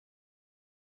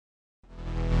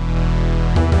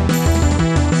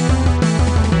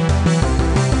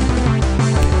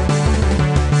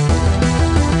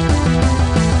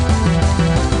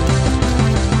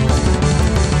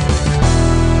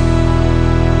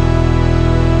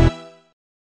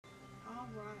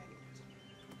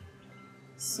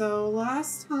so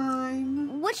last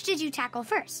time... Which did you tackle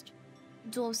first?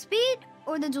 Duel of speed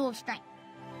or the duel of strength?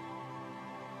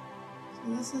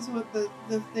 So this is what the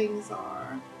things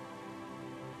are.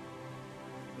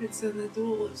 It's in the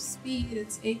duel of speed,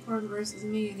 it's Acorn versus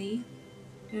Manny,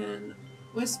 and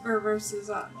Whisper versus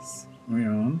us. We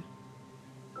on?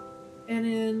 And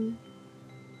in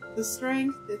the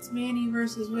strength, it's Manny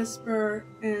versus Whisper,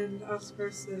 and us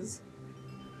versus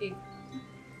Acorn.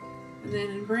 And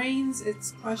then in brains,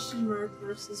 it's question mark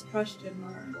versus question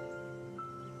mark.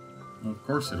 Well, of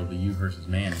course it'll be you versus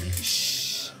Manny.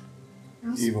 Shh.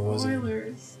 No Evil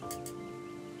spoilers.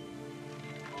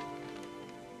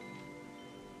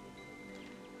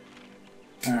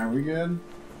 Alright, we good?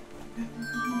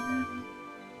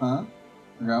 Huh?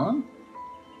 We're going?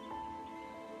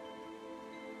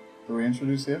 Did we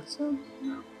introduce the episode?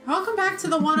 No. Welcome back to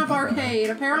the One-Up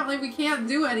Arcade. Apparently we can't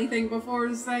do anything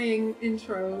before saying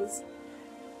intros.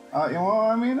 You know,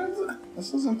 I mean,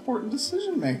 this is important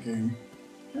decision making.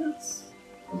 You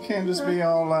can't just be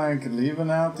all like leaving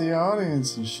out the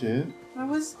audience and shit. I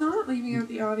was not leaving out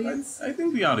the audience. I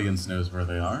think the audience knows where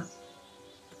they are.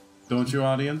 Don't you,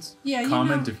 audience? Yeah,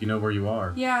 comment you know, if you know where you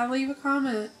are. Yeah, leave a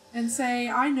comment and say,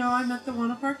 I know I'm at the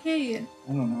One-Up Arcade.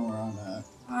 I don't know where I'm at.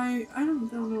 I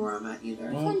don't know where I'm at either.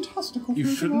 Well, fantastical. You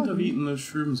shouldn't have eaten those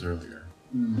shrooms earlier.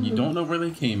 Mm-hmm. You don't know where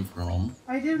they came from.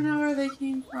 I didn't know where they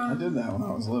came from. I did that when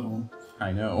I was little.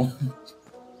 I know.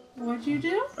 What'd you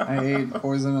do? I ate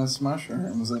poisonous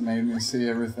mushrooms that made me see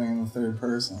everything in the third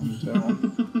person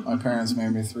until my parents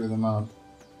made me throw them up.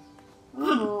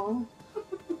 Oh.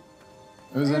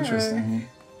 It was interesting.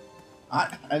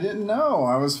 I didn't know.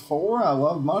 I was 4. I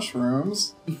loved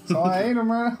mushrooms, so I ate them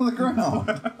right on the ground.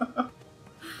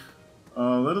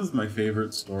 Oh, that is my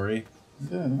favorite story.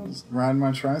 Yeah, I was riding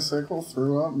my tricycle,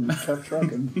 threw up, and kept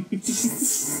trucking.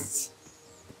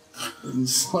 Didn't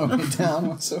slow me down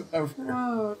whatsoever.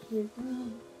 Oh, okay.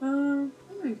 Where am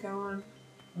I going?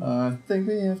 I think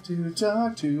we have to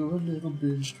talk to a little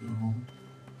bitch troll.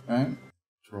 Right?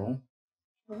 Troll?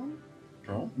 Troll?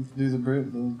 Troll? Do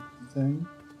the thing.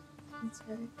 That's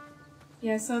right.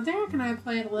 Yeah, so Derek and I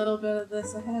played a little bit of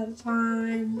this ahead of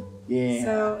time. Yeah.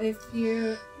 So if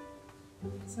you...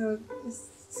 So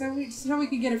we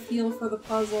could get a feel for the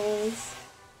puzzles.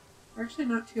 We're actually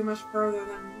not too much further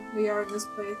than we are in this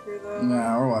playthrough, though.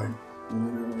 Nah, we're like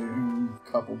literally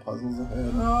a couple puzzles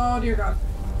ahead. Oh, dear God.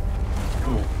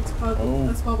 Oh.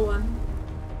 It's bubbling.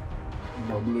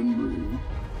 Bubbling brew.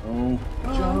 Oh.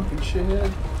 Jumping shit.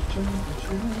 Jumping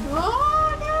shit.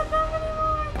 Oh,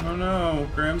 no, Oh no,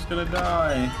 Graham's gonna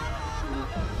die.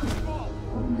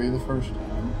 Wouldn't be the first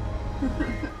time.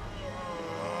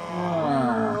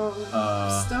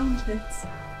 Stone tits.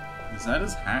 Is that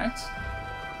his hat?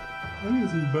 I think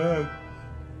it's his back.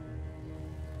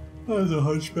 That was a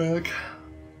hunchback.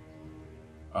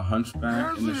 A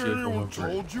hunchback in the shape of a anyone brick.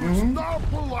 told you it's not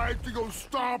polite to go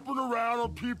stomping around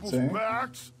on people's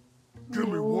backs? Give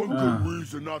me one good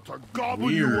reason not to gobble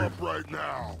you up right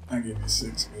now. I give you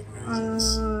 6 good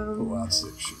reasons. Pull out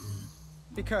 6 shit.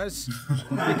 Because,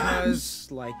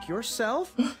 like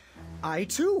yourself, I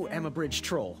too am a bridge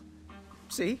troll.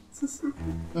 See?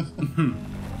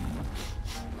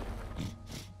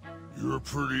 You're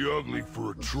pretty ugly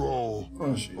for a troll.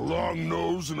 Oh, a long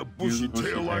nose and a bushy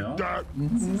tail like that.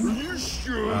 Are you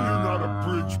sure you're not a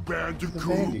bridge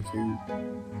bandicoot?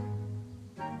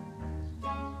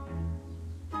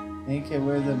 Okay,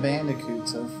 we're the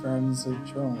bandicoots are friends of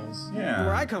trolls. Yeah.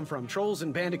 Where I come from, trolls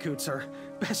and bandicoots are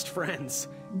best friends.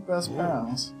 Best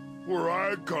pals. Where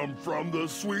I come from, the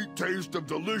sweet taste of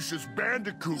delicious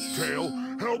bandicoot tail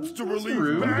helps to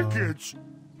relieve back itch.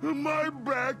 And my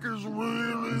back is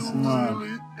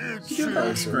really itchy.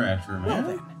 Scratcher, man. Well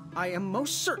then, I am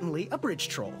most certainly a bridge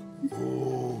troll.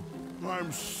 Oh,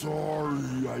 I'm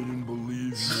sorry I didn't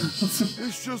believe you.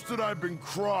 It's just that I've been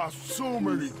crossed so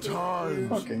many times.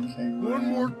 Fucking king. One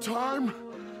more time,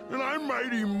 and I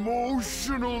might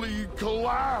emotionally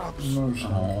collapse.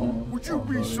 Would you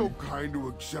be so kind to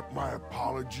accept my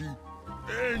apology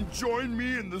and join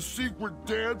me in the secret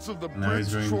dance of the Bridge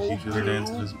Troll Guild? The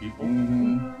dance of his people.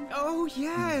 Oh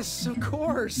yes, of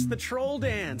course, the troll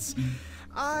dance.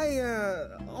 I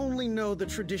only know the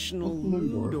traditional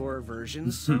Ludor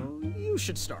version, so you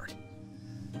should start.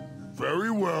 Very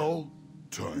well,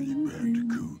 Tiny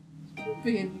Bandicoot.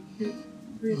 Bandicoot.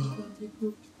 Bridge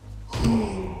bandicoot.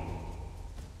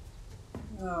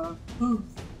 Humph.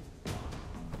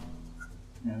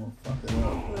 Yeah, we'll fuck it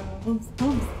up. Humph.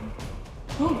 Humph.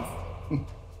 Humph.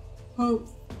 Humph.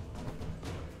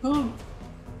 Humph.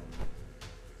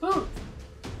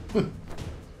 Humph.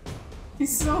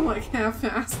 He's so like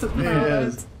half-assed about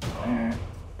it.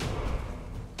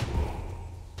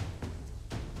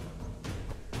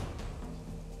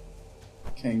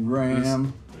 King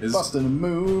Graham. Busting a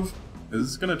move. Is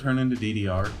this gonna turn into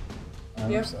DDR? I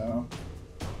hope so.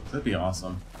 That'd be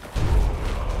awesome.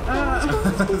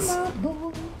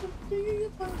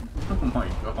 Oh my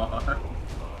god.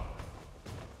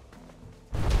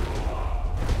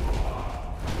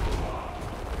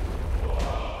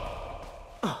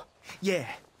 Oh, yeah.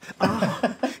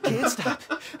 Oh, can't stop.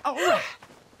 All right.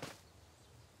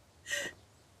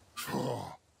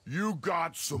 Oh, you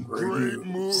got some great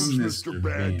moves, Mr.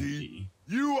 Bandy.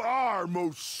 You are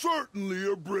most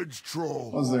certainly a bridge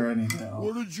troll. Was there any help?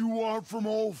 What did you want from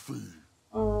Ulfie?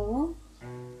 Oh.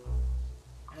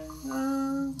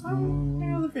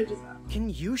 Where are the bridges at? Can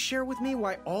you share with me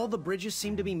why all the bridges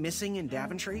seem to be missing in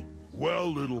Daventry? Well,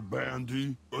 little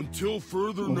Bandy, until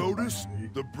further notice,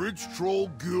 the Bridge Troll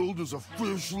Guild is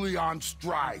officially on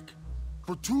strike.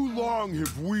 For too long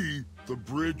have we, the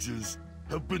Bridges,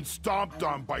 have been stomped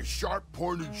on by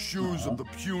sharp-pointed shoes of the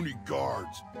puny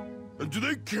guards. And do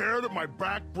they care that my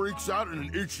back breaks out in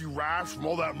an itchy rash from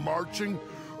all that marching?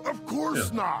 Of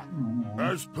course not.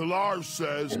 As Pilar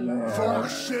says, for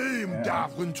shame,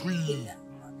 Daventry.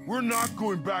 We're not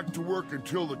going back to work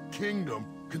until the kingdom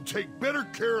can take better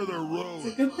care of their roads.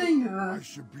 It's a good thing, I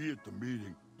should be at the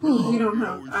meeting. we don't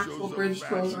have actual bridge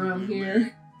trolls around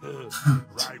here.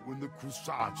 Right when the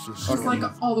croissants are Just like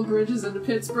all the bridges in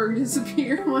Pittsburgh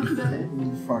disappear one day.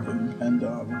 Fucking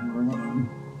Pendog.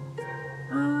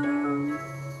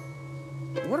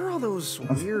 What are all those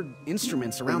weird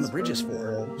instruments around the bridges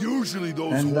for? Usually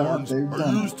those horns are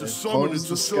used to summon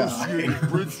its associated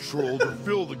bridge troll to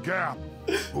fill the gap.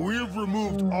 But we have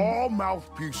removed all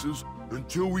mouthpieces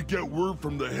until we get word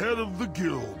from the head of the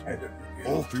guild.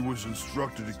 Ulfie was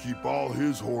instructed to keep all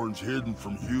his horns hidden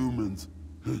from humans.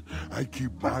 I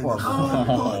keep mine.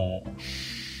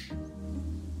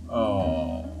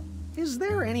 Oh. Is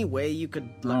there any way you could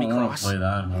let I me don't want cross? to play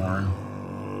that horn.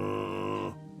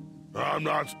 I'm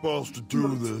not supposed to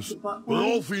do this, but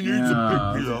Ulfie needs to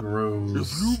pick me up. Gross.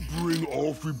 If you bring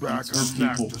Ulfie back a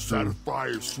snack to satisfy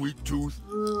his sweet tooth,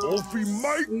 Ulfie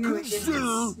might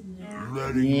consider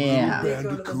letting Little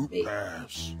Bandicoot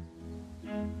pass.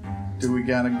 Do we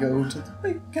gotta go to the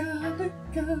big guy?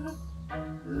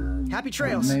 Happy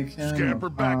trails. Scamper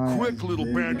back quick, Little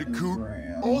Bandicoot.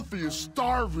 Ulfie is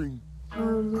starving.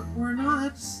 We're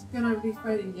not gonna be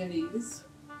fighting Yetis.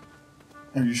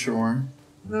 Are you sure?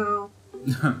 No.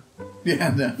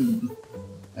 Yeah, no.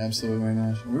 Absolutely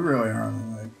not. We really are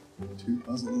only like 2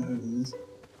 puzzles ahead of this.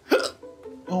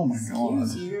 Oh my god.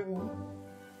 Excuse you.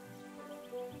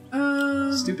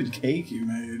 Stupid cake you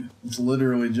made. It's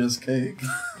literally just cake.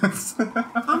 I'm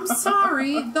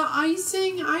sorry. The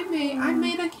icing I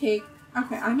made a cake.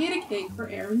 Okay, I made a cake for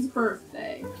Aaron's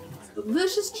birthday. It's a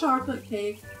delicious chocolate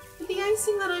cake. But the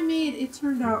icing that I made, it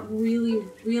turned out really,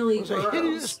 really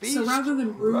gross. So rather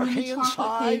than ruining the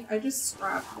chocolate cake, I just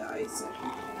scrapped the icing.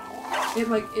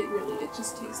 It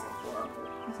just tastes like horrible.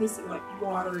 It tasted like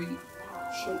watery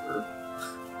sugar.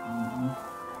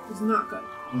 It was not good.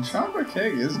 The chocolate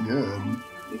cake is good.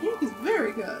 The cake is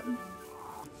very good.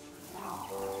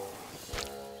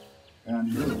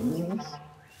 And yours?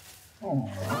 Oh.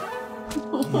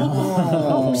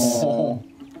 Oh.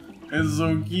 It's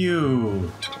so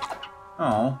cute.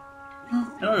 Oh. You're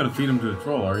not gonna feed him to a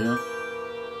troll, are you?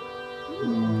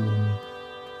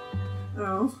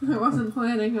 Oh, I wasn't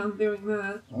planning on doing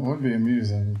that. That would be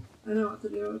amusing. I know what to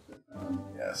do with it though.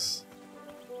 Yes.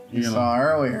 You saw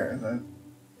earlier that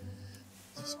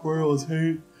squirrels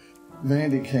hate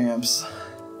Vandy camps.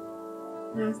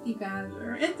 Nasty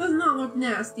badger. It does not look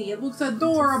nasty. It looks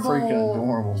adorable. Freaking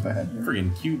adorable badger.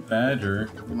 Freaking cute badger.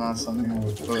 Not something I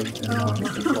would put in my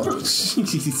clothes.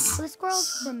 Jeez. Will the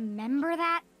squirrels remember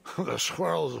that? The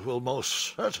squirrels will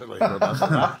most certainly remember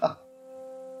that.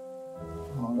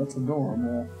 Oh, that's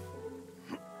adorable.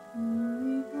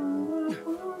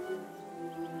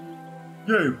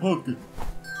 Yay, pumpkin.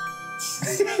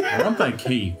 I want that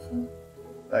cave.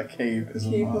 That cave is a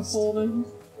Cave of must. holding.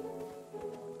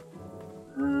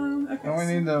 Okay. Don't we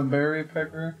need the berry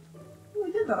picker?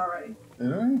 We did that already. Did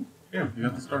we? Yeah, you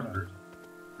got the starter.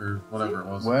 Or whatever it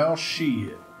was. Well,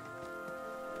 shit.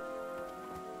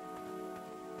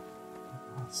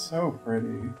 It's so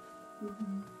pretty.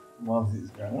 Love these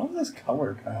guys. Love this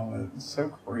color palette. It's so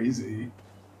crazy.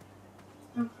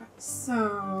 Okay,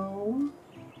 so...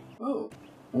 Whoa.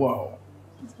 Whoa.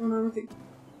 What's going on with the...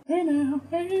 Hey now,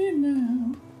 hey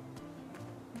now.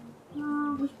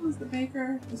 Which one's the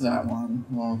baker? That one.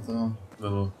 Well, with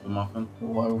The muffin. the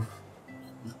loaf.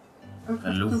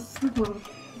 Okay. The loaf.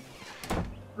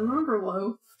 Remember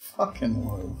loaf. Fucking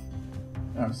loaf.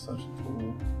 I'm such a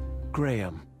fool.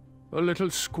 Graham, a little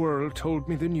squirrel told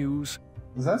me the news.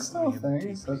 Is that still a I am thing?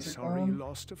 deeply Is that sorry you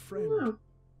lost a friend. No.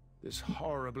 This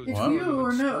horrible If you tournament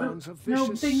or spawns a know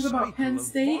vicious things about cycle Penn of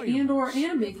State and or violence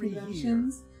anime every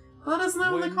conventions, year. let us know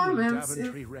in When the will comments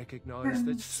Daventry if recognize Penn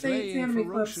that State's slaying anime club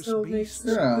ferocious still makes beasts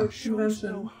a good shows no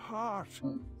convention. heart.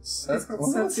 It's called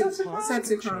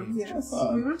Setsucon, yes.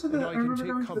 We went to the, And I I can remember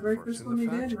take going to the very comfort first in one the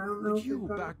they did, fact and I don't know that if you they've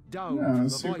got backed down Yeah, from it the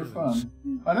was super violence.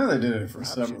 fun. I know they did it for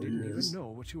Perhaps you several didn't years, even know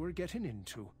what you were getting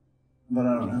into. but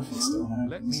I don't know if it still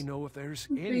Let me happens. know if there's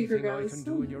Baker anything I guys, can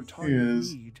do in your so time He of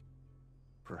is. need.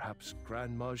 Perhaps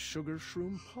Grandma's sugar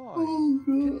shroom pie. Oh god,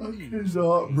 can I ease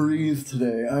cannot pain. breathe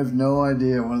today. I have no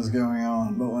idea what is going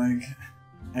on, but like,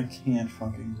 I can't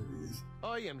fucking breathe.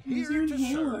 I am Use here your to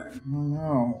inhaler. serve. Oh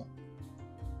no.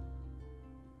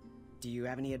 Do you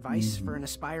have any advice for an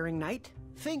aspiring knight?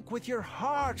 Think with your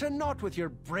heart and not with your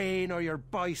brain or your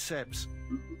biceps.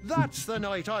 That's the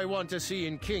knight I want to see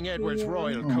in King Edward's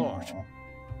royal court. Aw.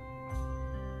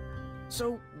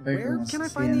 So, Baker where wants can to I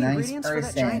see find a the nice ingredients for that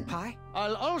person. giant pie?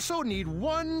 I'll also need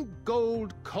 1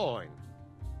 gold coin.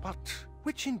 But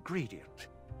which ingredient?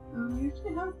 We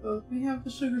actually have both. We have the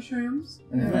sugar shrooms.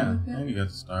 Yeah. Yeah, you got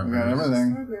the Starburst. We got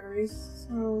everything. Strawberries.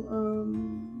 So,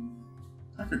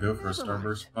 I could go for a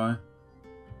Starburst pie.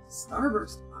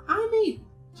 Starburst. I made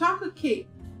chocolate cake.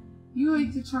 You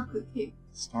ate the chocolate cake.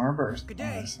 Starburst. Good Oh,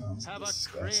 day. that sounds Have a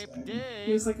disgusting. crepe day.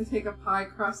 You just like to take a pie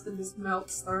crust and just melt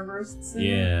Starbursts in it.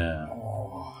 Yeah.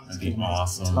 Oh, it's That'd be giving me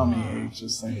awesome. tummy ache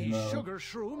just thinking These about it. sugar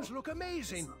shrooms look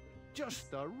amazing.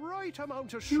 Just the right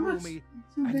amount of Too much. shroomy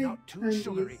Too and big. not too and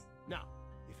sugary. these- Now,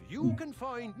 if you can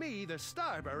find me the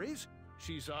Starberries,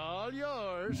 she's all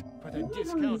yours for the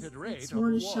discounted rate It's of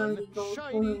one 1 shiny gold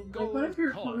shiny coin. Like, gold what if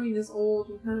your coin. coin is old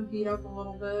and kind of beat up a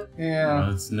little bit? Yeah.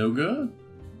 It's no good.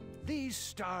 These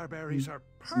Starberries are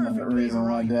It's another perfectly reason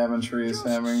why ripe. Daventry is Just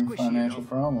having squishy financial enough,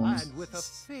 problems. and with a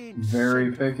faint Very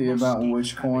scent of picky about musky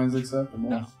which cabbage. coin's acceptable.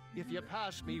 Now, if you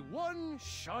pass me 1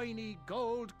 shiny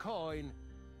gold coin,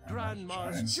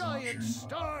 Grandma's giant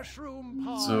star shroom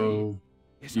pie So,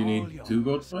 is you all need yours. 2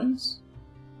 gold coins?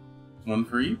 1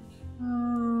 for each? I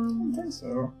don't think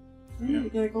so. I need to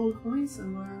get a gold coin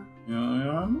somewhere. You don't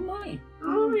have money. I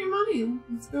don't have any money.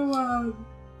 Let's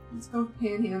go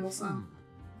panhandle some.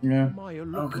 Yeah. Maya Oh,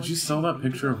 looked could like you she sell that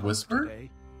needed picture a of hug Whisper?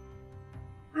 today.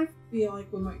 I feel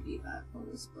like we might need that for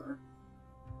Whisper.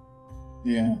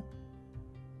 Yeah.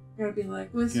 Gotta be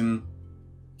like, Whisper.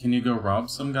 Can you go rob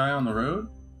some guy on the road?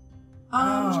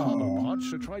 Oh. The pot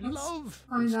should try Let's love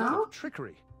find instead out. of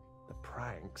trickery. The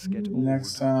pranks get old.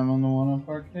 Next time on the One Up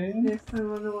Arcade? Next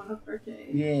time on the One Up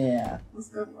Arcade. Yeah. Let's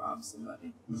go rob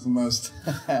somebody. It's the most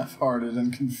half-hearted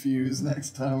and confused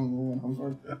next time on the One Up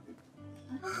Arcade.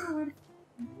 I don't know where to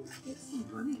get some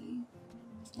money.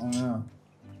 I don't know.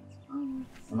 Oh,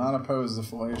 I'm not opposed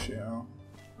to fellatio.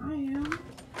 I am.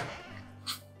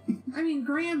 I mean,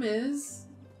 Graham is.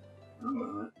 I'm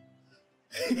not.